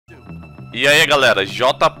E aí galera,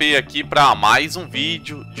 JP aqui para mais um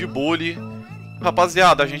vídeo de bully.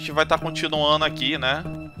 Rapaziada, a gente vai estar continuando aqui, né,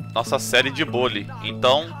 nossa série de bully.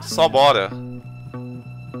 Então, só bora.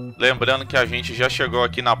 Lembrando que a gente já chegou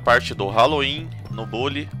aqui na parte do Halloween, no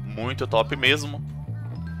bully, muito top mesmo.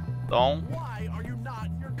 Então,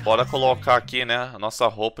 bora colocar aqui, né, a nossa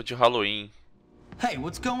roupa de Halloween. Hey,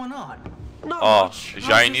 what's going on? Ó,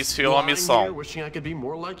 já iniciou a missão.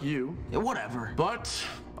 Whatever. But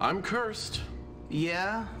I'm cursed.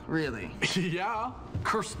 Yeah, really? Yeah,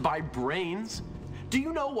 cursed by brains. Do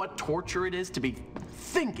you know what torture it is to be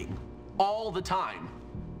thinking all the time?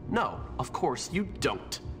 No, of course you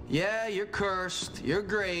don't. Yeah, you're cursed. You're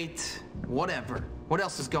great. Whatever. What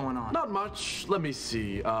else is going on? Not much. Let me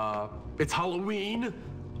see. It's Halloween.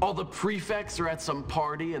 All the prefects are at some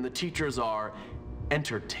party and the teachers are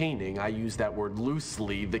entertaining. I use that word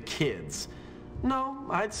loosely, the kids. No,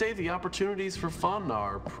 I'd say the opportunities for fun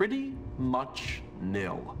are pretty much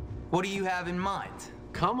nil. What do you have in mind?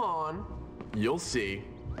 Come on, you'll see.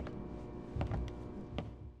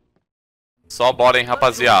 Só bora, hein,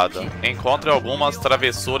 rapaziada. Encontre algumas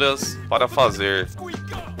travessuras para fazer.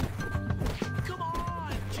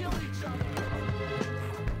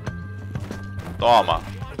 Toma.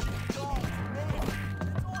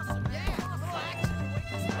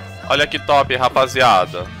 Olha que top,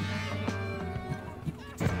 rapaziada.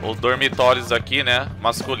 Os dormitórios aqui, né,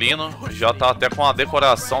 masculino, já tá até com a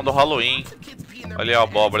decoração do Halloween. Olha a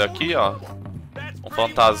abóbora aqui, ó. Um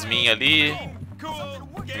fantasminha ali.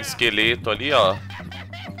 Um esqueleto ali, ó.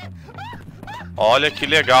 Olha que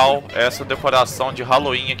legal essa decoração de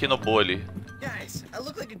Halloween aqui no bully.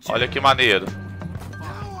 Olha que maneiro.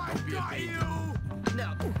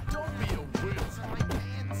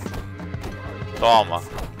 Toma.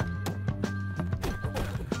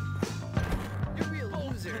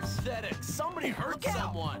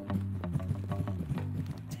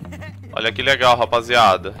 Olha que legal,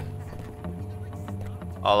 rapaziada.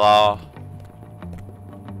 Olha lá, ó.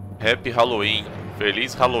 Happy Halloween.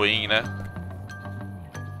 Feliz Halloween, né?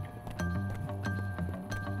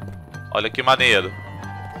 Olha que maneiro.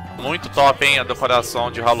 Muito top, hein, a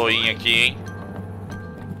decoração de Halloween aqui, hein?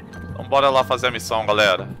 Então bora lá fazer a missão,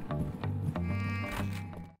 galera.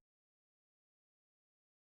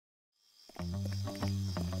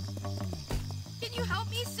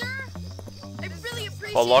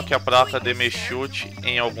 Coloque a placa de me chute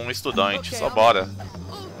em algum estudante. Só bora.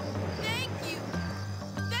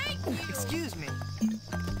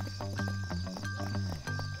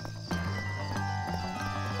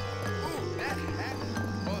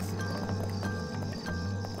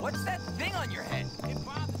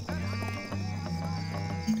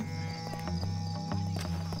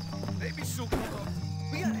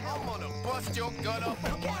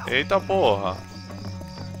 Eita porra.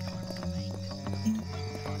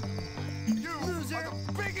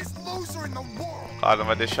 Cara, não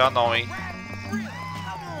vai deixar não, hein.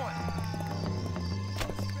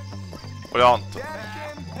 Pronto.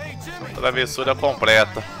 Travessura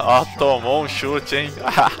completa. Ó, tomou um chute, hein.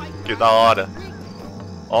 Que da hora.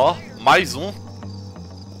 Ó, mais um.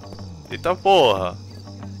 Eita porra.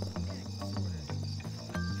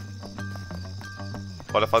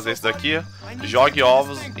 Bora fazer isso daqui. Jogue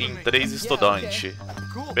ovos em 3 estudantes.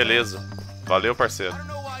 Beleza. Valeu, parceiro.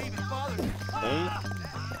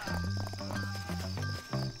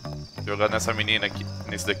 Jogar nessa menina aqui.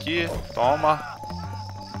 Nesse daqui. Toma.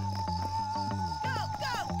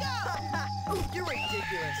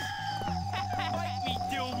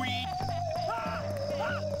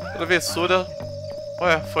 Travessura.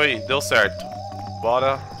 Ué, foi. Deu certo.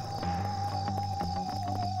 Bora.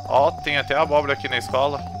 Ó, tem até abóbora aqui na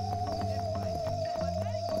escola.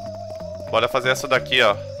 Bora fazer essa daqui,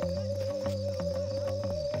 ó.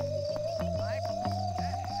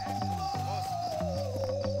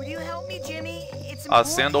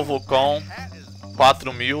 Acenda o vulcão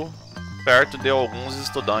 4000 perto de alguns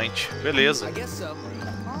estudantes. Beleza.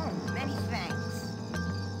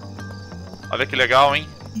 Olha que legal, hein?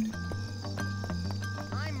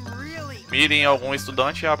 Mire em algum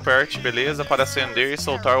estudante e aperte, beleza, para acender e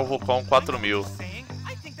soltar o vulcão 4000.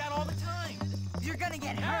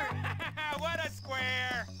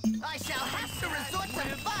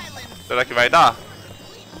 Será que vai dar?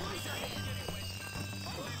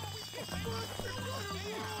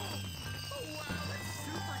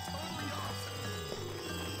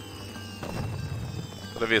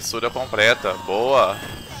 Travessura completa, boa.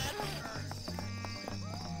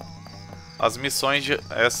 As missões de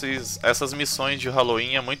essas missões de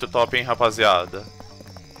Halloween é muito top, hein, rapaziada.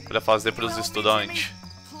 Pra fazer pros estudantes.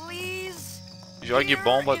 Jogue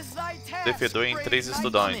bomba defedor em 3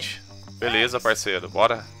 estudantes. Beleza, parceiro,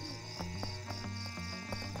 bora.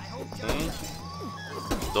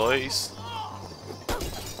 1, 2,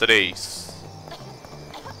 3.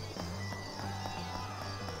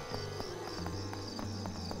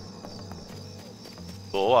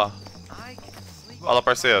 Boa. Fala,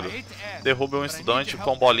 parceiro. Derruba um estudante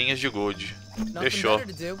com bolinhas de gude. Fechou.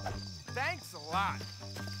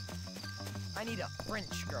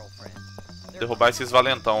 Derrubar esses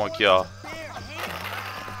valentão aqui, ó.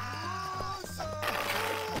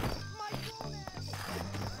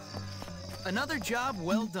 Another job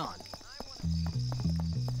well done.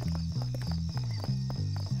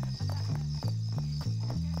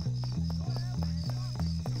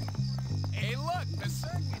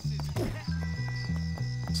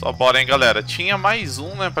 Só bora, hein, galera. Tinha mais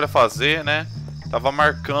um, né, pra fazer, né? Tava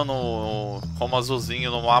marcando como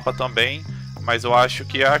azulzinho no mapa também. Mas eu acho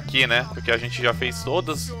que é aqui, né? Porque a gente já fez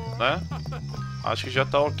todas, né? Acho que já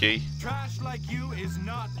tá ok.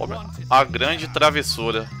 A grande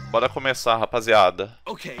travessura. Bora começar, rapaziada.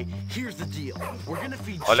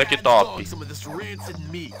 Olha que top.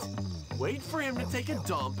 Wait for him to take a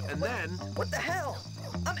dump and then... What the hell?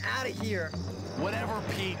 I'm out of here. Whatever,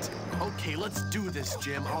 Pete. Okay, let's do this,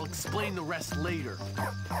 Jim. I'll explain the rest later.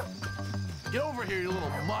 Get over here, you little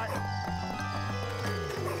mutt.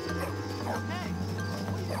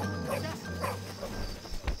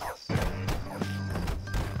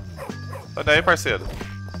 Sai daí, parceiro.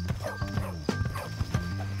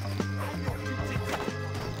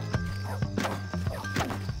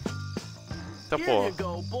 Eita, Here you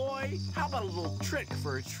go, boy. How about a little trick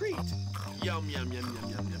for a treat? Yum, yum, yum, yum,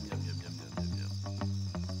 yum, yum, yum, yum, yum, yum,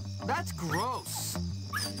 yum. That's gross.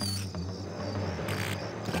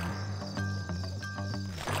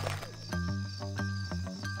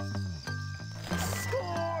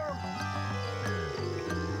 Score!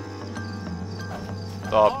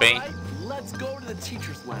 Top, hein? Alright, let's go to the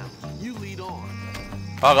teacher's lounge. You lead on.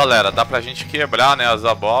 Ó, galera, dá pra gente quebrar, né, as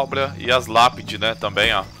abóbora e as lápides, né,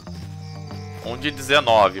 também, ó. 1 de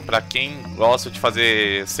 19. Pra quem gosta de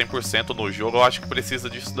fazer 100% no jogo, eu acho que precisa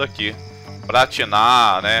disso daqui.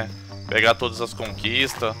 Platinar, né, pegar todas as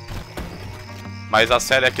conquistas. Mas a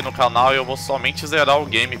série aqui no canal eu vou somente zerar o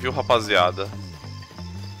game, viu, rapaziada?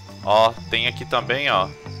 Ó, tem aqui também, ó,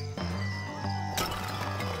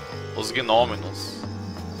 os gnômenos.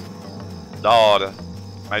 Da hora.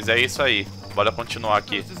 Mas é isso aí. Bora continuar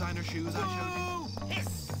aqui.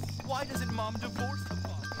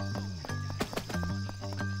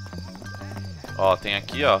 Ó, tem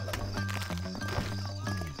aqui, ó.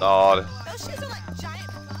 Da hora.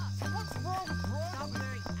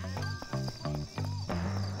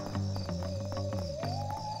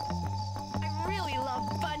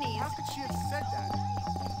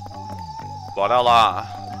 Bora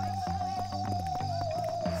lá.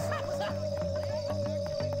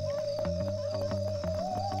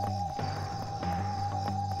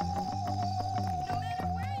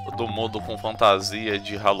 Todo mundo com fantasia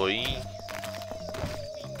de Halloween.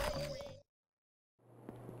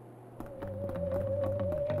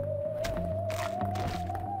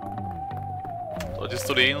 Tô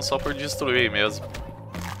destruindo só por destruir mesmo.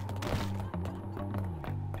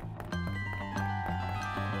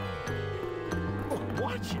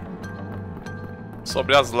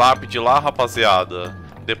 Sobre as lápides lá, rapaziada,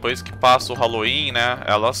 depois que passa o Halloween, né,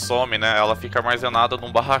 ela some, né, ela fica armazenada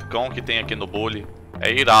num barracão que tem aqui no bully. É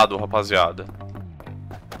irado, rapaziada.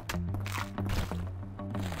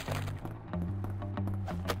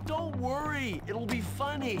 Don't worry, it'll be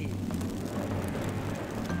funny.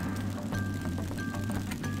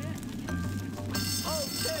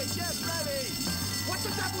 Okay, get ready. What the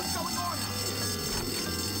devil is going on?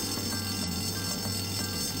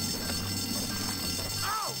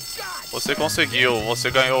 Você conseguiu, você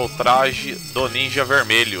ganhou o traje do ninja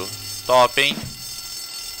vermelho. Top, hein?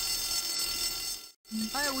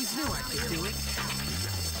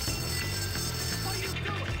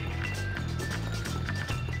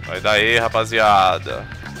 Vai daí, rapaziada.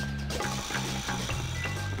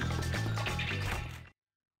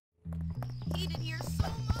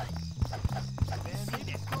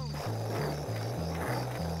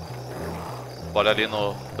 Bora ali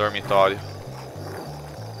no dormitório.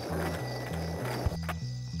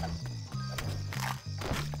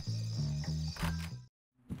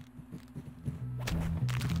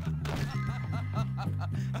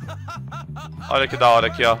 Olha que da hora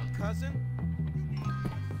aqui, ó.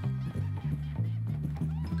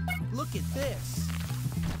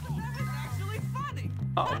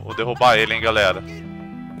 Ah, vou derrubar ele, hein, galera.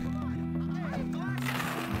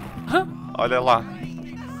 Olha lá.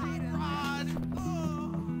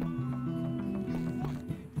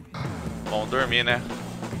 Vamos dormir, né?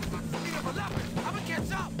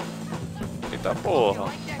 Eita porra.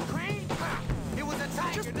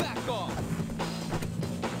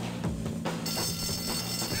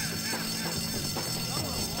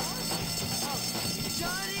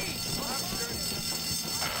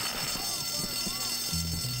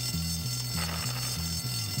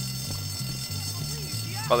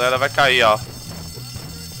 A galera vai cair, ó.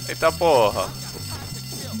 Eita porra.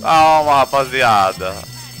 Calma, rapaziada.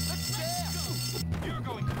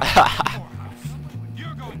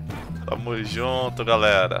 Tamo junto,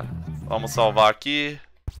 galera. Vamos salvar aqui.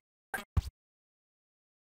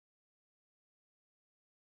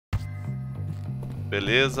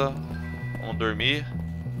 Beleza. Vamos dormir.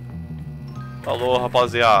 Falou,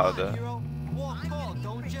 rapaziada.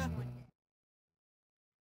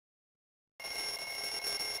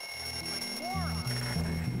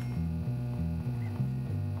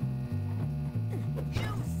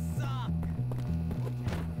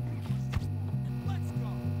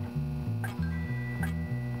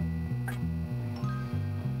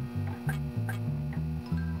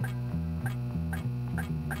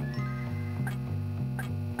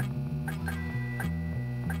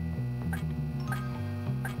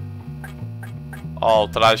 Ó, o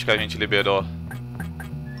traje que a gente liberou.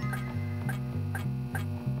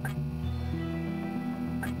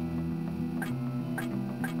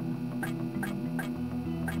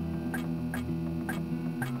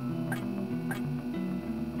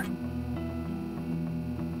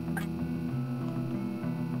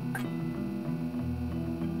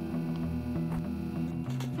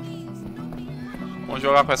 Vamos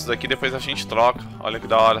jogar com essa daqui, depois a gente troca. Olha que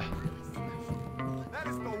da hora.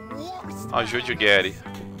 Ajude o Gary.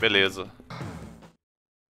 Beleza.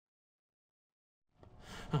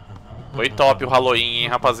 Foi top o Halloween, hein,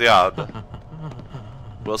 rapaziada.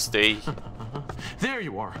 Gostei. There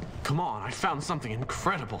you are. Come on, I found something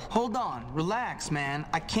incredible. Hold on, relax, man.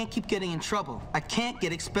 I can't keep getting in trouble. I can't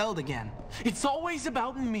get expelled again. It's always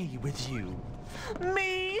about me with you.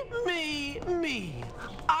 Me, me, me.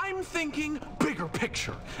 I'm thinking bigger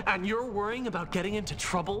picture, and you're worrying about getting into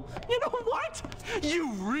trouble? You know what?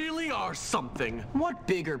 You really are something. What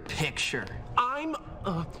bigger picture?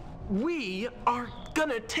 We are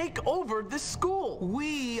gonna take over this school.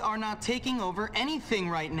 We are not taking over anything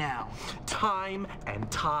right now. Time and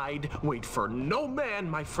tide wait for no man,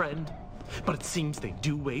 my friend. But it seems they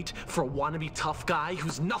do wait for a wannabe tough guy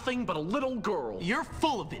who's nothing but a little girl. You're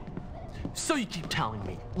full of it. So you keep telling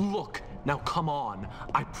me, look, now come on,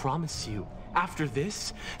 I promise you, after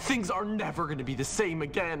this, things are never gonna be the same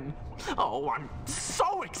again. Oh, I'm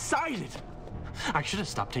so excited. I should have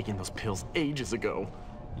stopped taking those pills ages ago.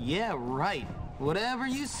 Yeah, right. Whatever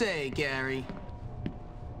you say, Gary.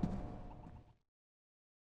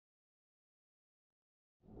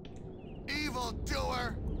 Evil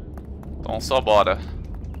doer. Então só bora.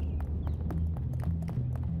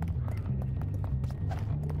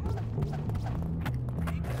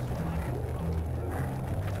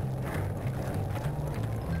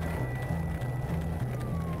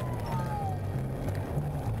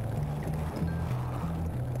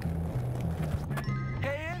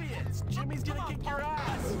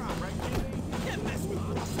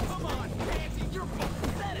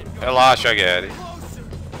 Relaxa, Gary.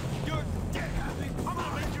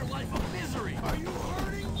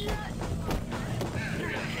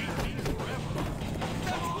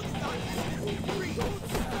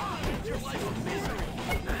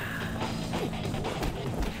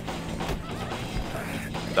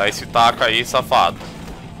 Dá esse taco aí, safado.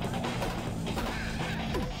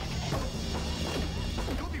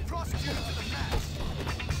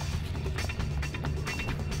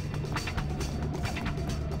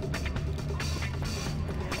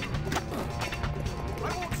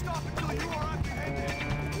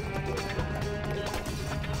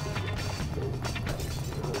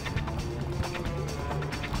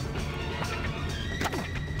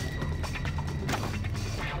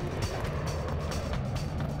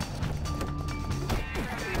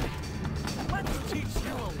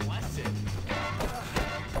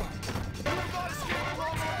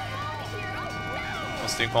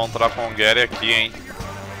 Vamos se encontrar com o Gary aqui, hein?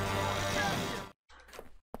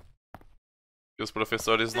 E os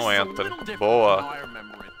professores não entram. Boa.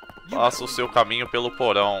 Faça o seu caminho pelo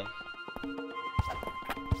porão.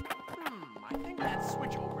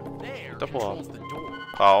 Eita porra.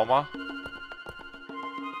 Calma.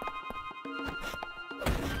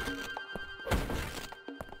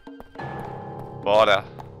 Bora.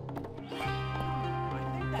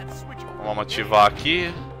 Vamos ativar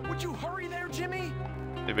aqui.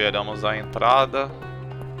 Liberamos a entrada.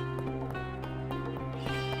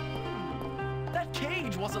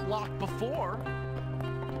 cage wasn't locked before.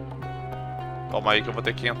 Calma aí que eu vou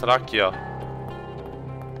ter que entrar aqui, ó.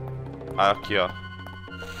 Aqui, ó.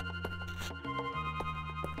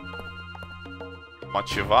 Vamos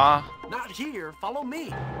ativar. Not here. Follow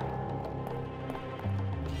me.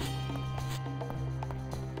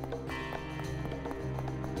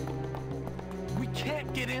 We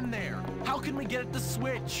can't get in there. How can we get at the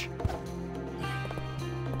switch?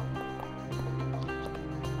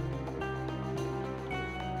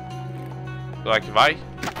 Será que vai?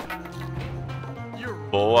 You're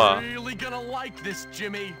Boa. really gonna like this,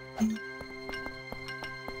 Jimmy.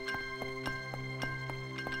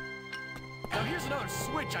 Now here's another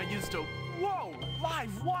switch I used to... Whoa!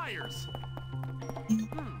 Live wires!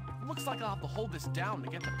 Looks like I'll have to hold this down to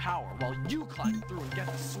get the power while you climb through and get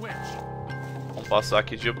the switch. Vamos passar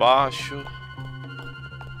aqui de baixo.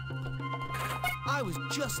 I was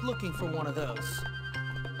just looking for one of those.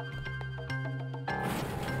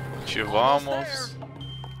 Ativamos.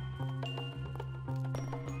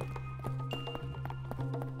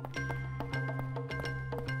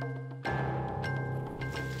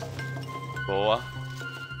 Boa.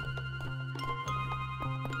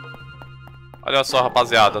 Olha só,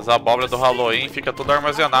 rapaziada, as abóboras do Halloween fica tudo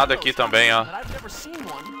armazenado aqui também, ó.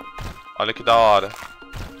 Olha que da hora.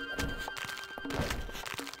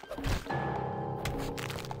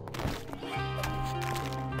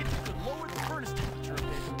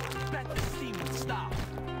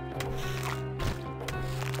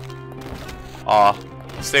 Ó,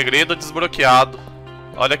 segredo desbloqueado.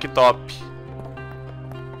 Olha que top.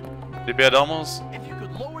 Liberamos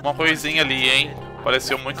uma coisinha ali, hein?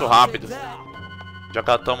 Pareceu muito rápido. Já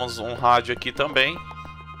catamos um rádio aqui também.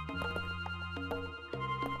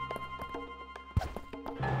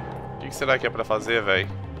 O que será que é pra fazer, velho?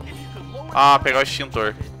 Ah, pegar o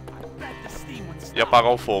extintor e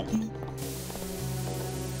apagar o fogo.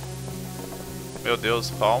 Meu Deus,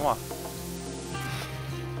 calma.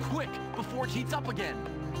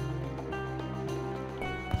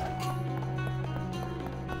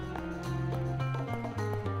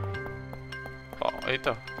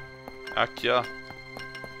 Eita, aqui ó.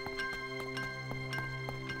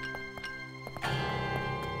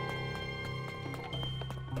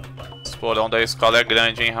 Esse porão da escola é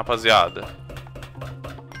grande, hein, rapaziada.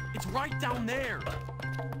 It's right down there.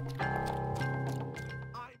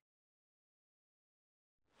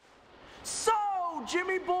 So,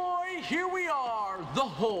 Jimmy boy, here we are, the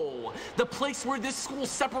hole. The place where this school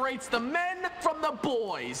separates the men from the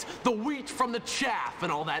boys, the wheat from the chaff,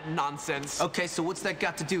 and all that nonsense. Okay, so what's that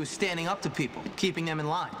got to do with standing up to people, keeping them in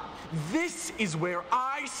line? This is where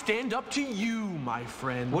I stand up to you, my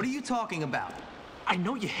friend. What are you talking about? I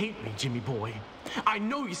know you hate me, Jimmy boy. I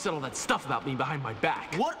know you said all that stuff about me behind my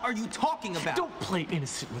back. What are you talking about? Don't play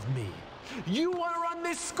innocent with me. You want to run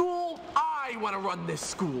this school? I want to run this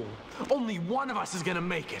school. Only one of us is going to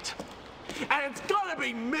make it. And it's going to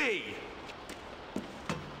be me.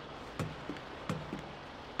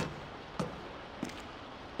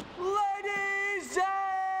 Ladies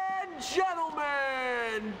and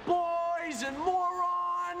gentlemen, boys and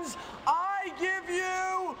morons, I give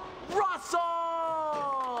you Russell!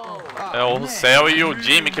 É o Russell e o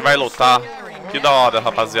Jimmy que vai lutar. Que da hora,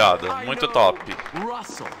 rapaziada. Muito top.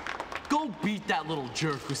 Russell, go beat that little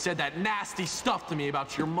jerk who said that nasty stuff to me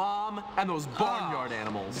about your mom and those barnyard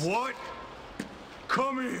animals. What?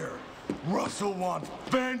 Come here. Russell wants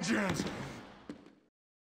vengeance.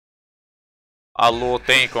 A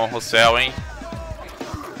luta, hein, com o Russell, hein?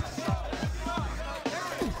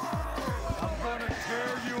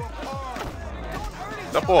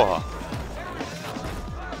 Da porra.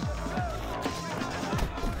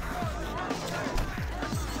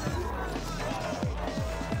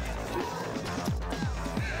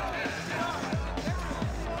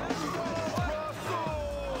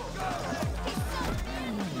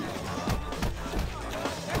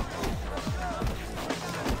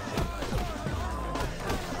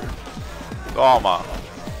 Toma.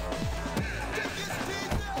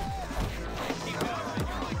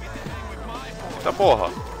 Eita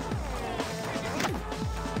porra.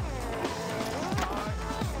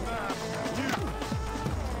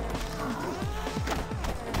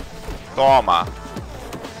 Toma.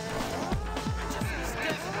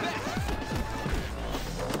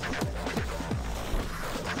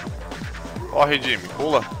 Corre, Jimmy,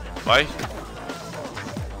 pula. Vai.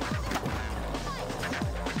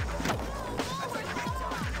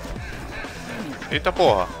 Eita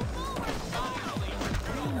porra.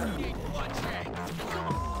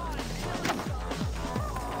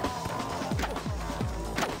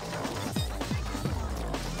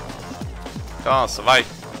 Cansa, vai.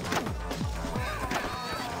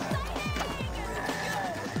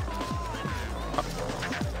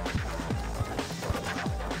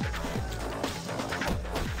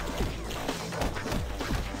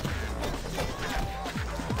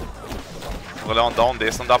 Um grandão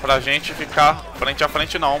desse não dá pra gente ficar frente a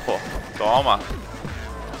frente não, pô. Toma.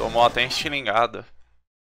 Tomou até estilingada.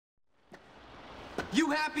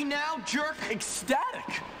 You happy now, jerk?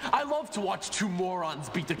 Ecstatic! I love to watch two morons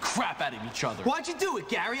beat the crap out of each other. Why'd you do it,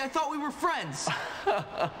 Gary? I thought we were friends.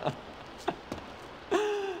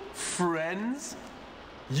 Friends?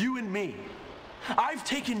 You and me. I've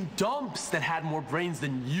taken dumps that had more brains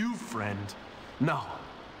than you, friend. No,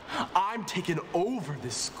 I'm taking over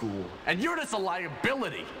this school, and you're just a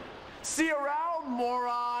liability. See you around,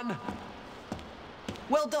 moron!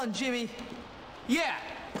 Well done, Jimmy. Yeah,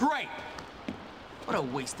 great. What a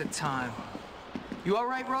waste of time. You all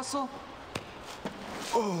right, Russell?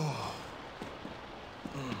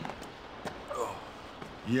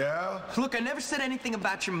 Yeah? Look, I never said anything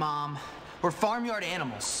about your mom or farmyard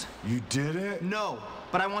animals. You did it? No,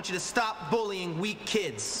 but I want you to stop bullying weak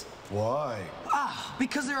kids. Why?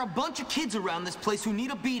 Because there are a bunch of kids around this place who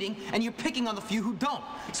need a beating, and you're picking on the few who don't.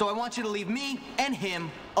 So I want you to leave me and him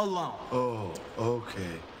alone. Oh,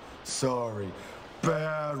 okay. Sorry.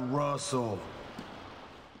 Bad Russell.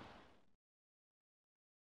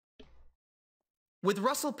 With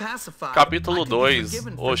Russell pacified, Capítulo I can be 2.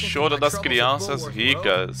 forgiven O for thinking choro my das troubles crianças were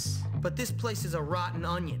ricas. But this place is a rotten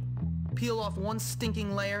onion. Peel off one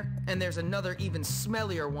stinking layer, and there's another even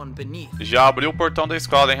smellier one beneath. Já abriu o portão da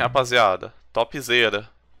escola, hein, rapaziada. Topzera.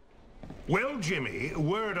 Well, Jimmy,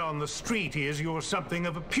 word on the street is you're something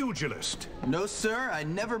of a pugilist. No, sir, I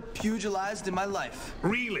never pugilized in my life.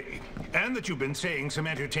 Really? And that you've been saying some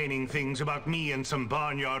entertaining things about me and some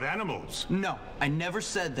barnyard animals. No, I never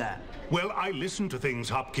said that. Well, I listen to things,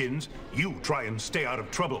 Hopkins. You try and stay out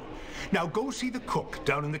of trouble. Now go see the cook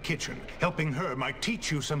down in the kitchen. Helping her might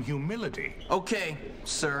teach you some humility. Okay,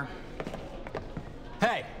 sir.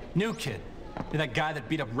 Hey, new kid. You're that guy that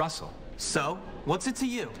beat up Russell. So, what's it to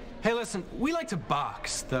you? Hey, listen, we like to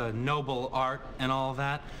box, the noble art and all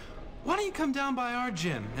that. Why don't you come down by our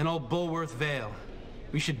gym in old Bulworth Vale?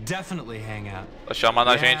 We should definitely hang out. Tá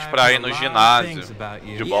chamando a gente pra ir no I've heard a lot of ginásio things about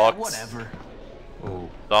you. de Yeah, boxe. whatever. Oh.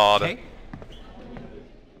 Da hora. Okay.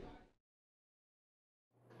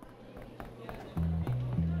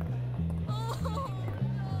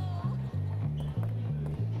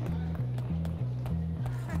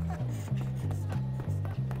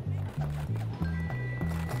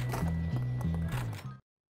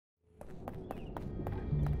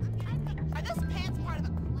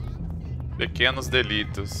 Pequenos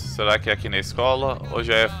delitos. Será que é aqui na escola ou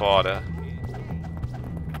já é fora?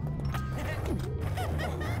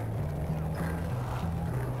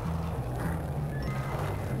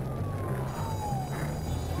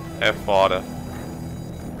 É fora.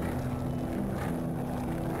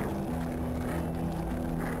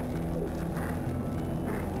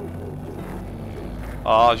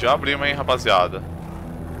 Ó, já abrimos, hein, rapaziada.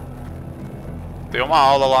 Tem uma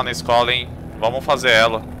aula lá na escola, hein? Vamos fazer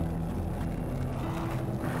ela.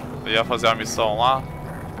 Eu ia fazer a missão lá.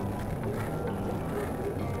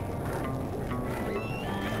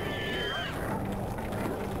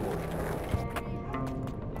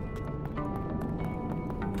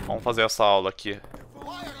 Vamos fazer essa aula aqui.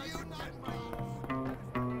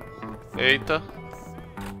 Eita.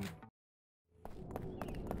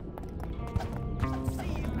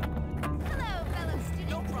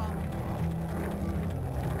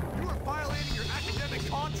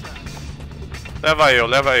 Leva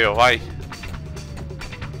eu, vai.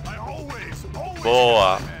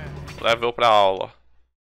 Boa. Leva eu pra aula.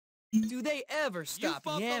 Do they ever stop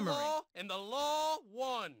yammering?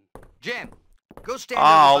 Jim, go stand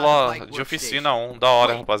Ah, over by the aula bike de workstation. oficina 1. Da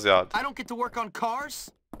hora, rapaziada. I don't get to work on cars?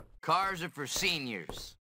 Cars are for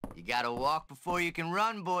seniors. You gotta walk before you can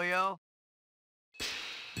run, boyo.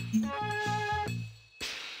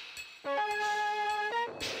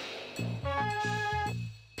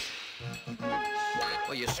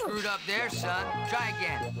 Well, you screwed up there, son. Try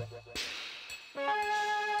again.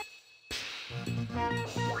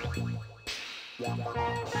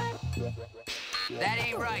 That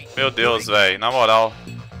ain't right. Meu Deus, velho. Na moral.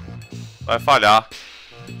 Vai falhar.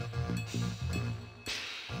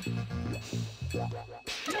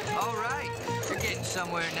 All right, you're getting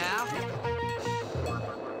somewhere now.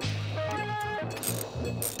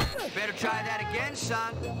 Better try that again,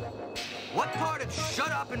 son. What part of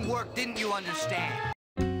shut up and work didn't you understand?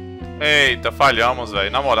 Eita, falhamos, velho.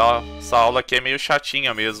 Na moral, essa aula aqui é meio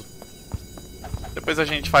chatinha mesmo. Depois a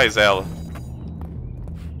gente faz ela.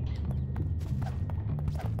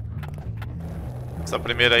 Essa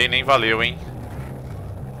primeira aí nem valeu, hein?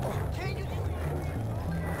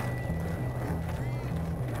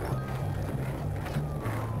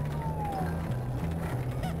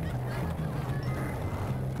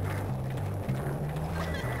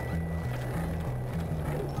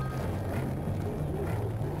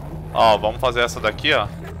 Ó, vamos fazer essa daqui, ó.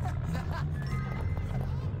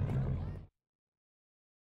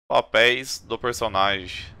 Papéis do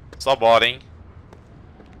personagem. Só bora, hein?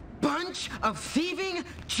 Bunch of thieving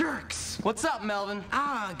jerks. What's up, Melvin?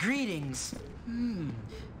 Ah, greetings.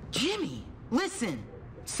 Jimmy, listen.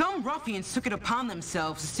 Some ruffians took it upon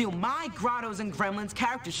themselves to steal my Grottos and Gremlins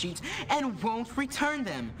character sheets and won't return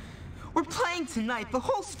them. We're playing tonight. The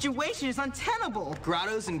whole situation is untenable.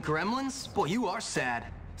 Grottos and Gremlins? Boy, you are sad.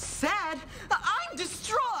 Sad? I'm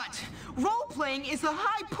distraught. Role-playing is the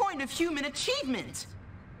high point of human achievement.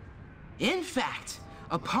 In fact,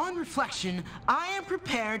 upon reflection, I am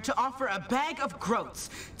prepared to offer a bag of groats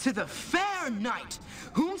to the fair knight,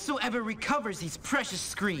 whomsoever recovers these precious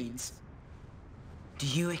screens. Do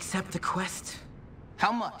you accept the quest?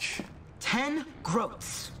 How much? 10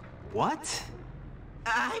 groats. What?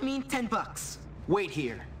 I mean 10 bucks. Wait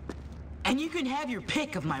here. And you can have your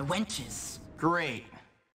pick of my wenches. Great.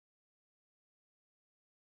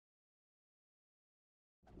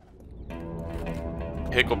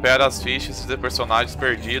 Recupera as fichas de personagens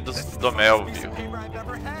perdidos do Melvin.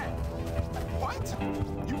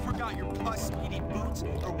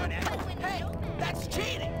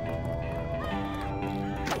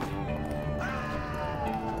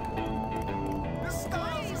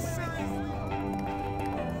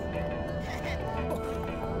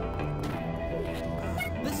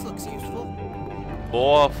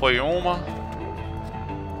 Boa, foi uma.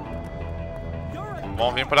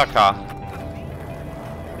 Vamos vir pra cá.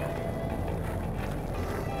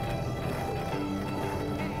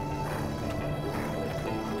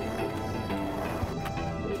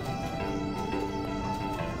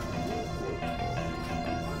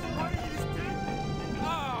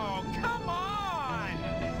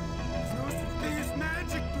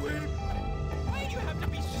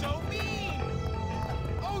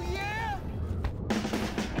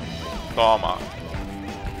 Toma.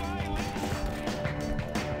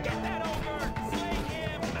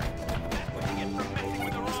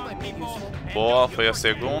 Boa, foi a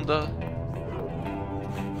segunda.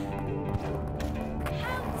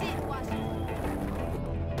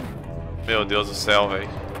 Meu Deus do céu,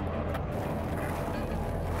 velho.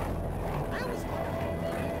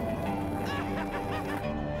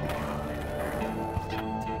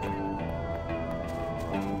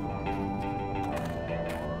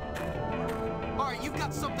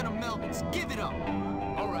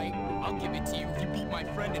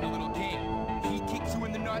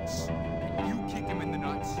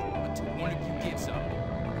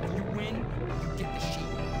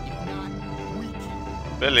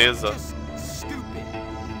 Beleza.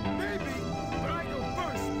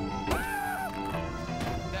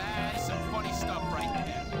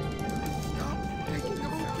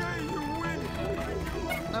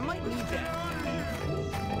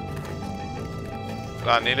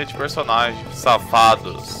 Planilha de personagem.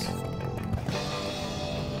 Safados.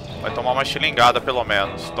 Vai tomar uma xilingada pelo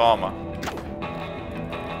menos. Toma.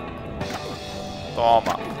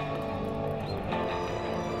 Toma.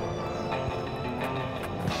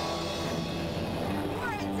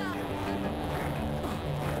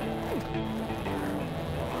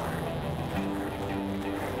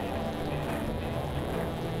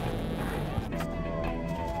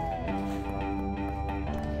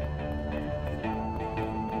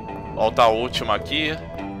 Volta a última aqui.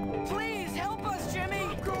 Please help us, Jimmy.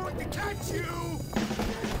 I'm going to catch you.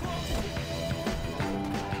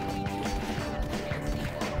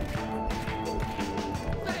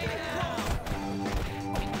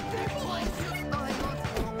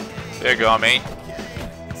 Pegamos, hein?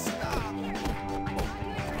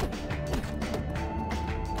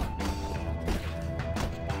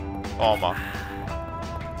 Toma.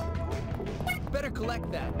 Better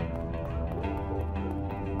collect that.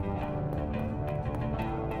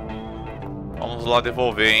 Vamos lá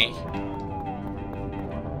devolver, hein?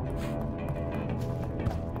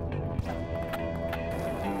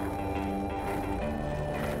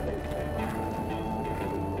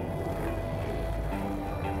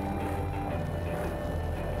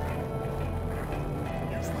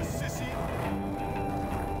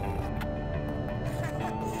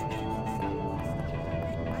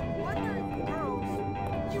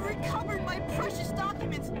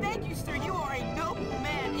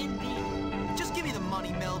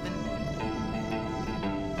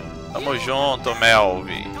 Tamo junto,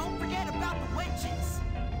 Melvin.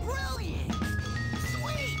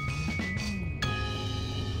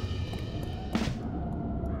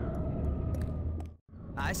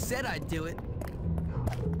 I said I'd do it.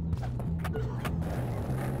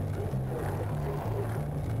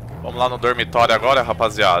 Vamos lá no dormitório agora,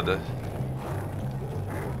 rapaziada.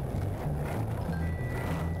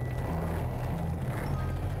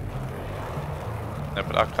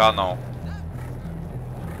 Pra cá não.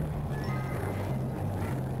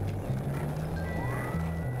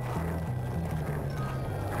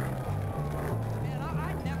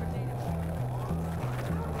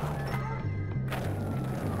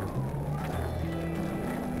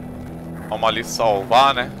 Vamos ali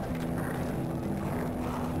salvar, né?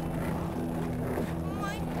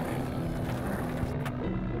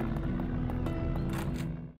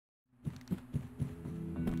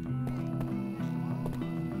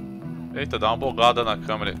 Eita, dá uma bugada na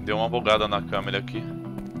câmera. Deu uma bugada na câmera aqui.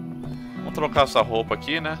 Vamos trocar essa roupa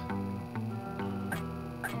aqui, né?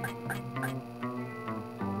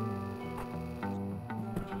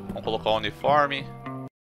 Vamos colocar o uniforme.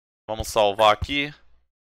 Vamos salvar aqui.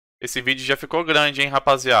 Esse vídeo já ficou grande, hein,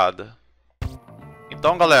 rapaziada?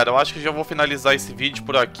 Então, galera, eu acho que já vou finalizar esse vídeo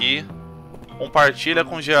por aqui. Compartilha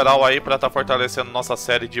com geral aí pra estar fortalecendo nossa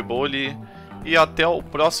série de bully. E até o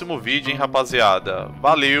próximo vídeo, hein, rapaziada?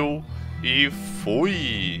 Valeu! E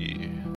fui!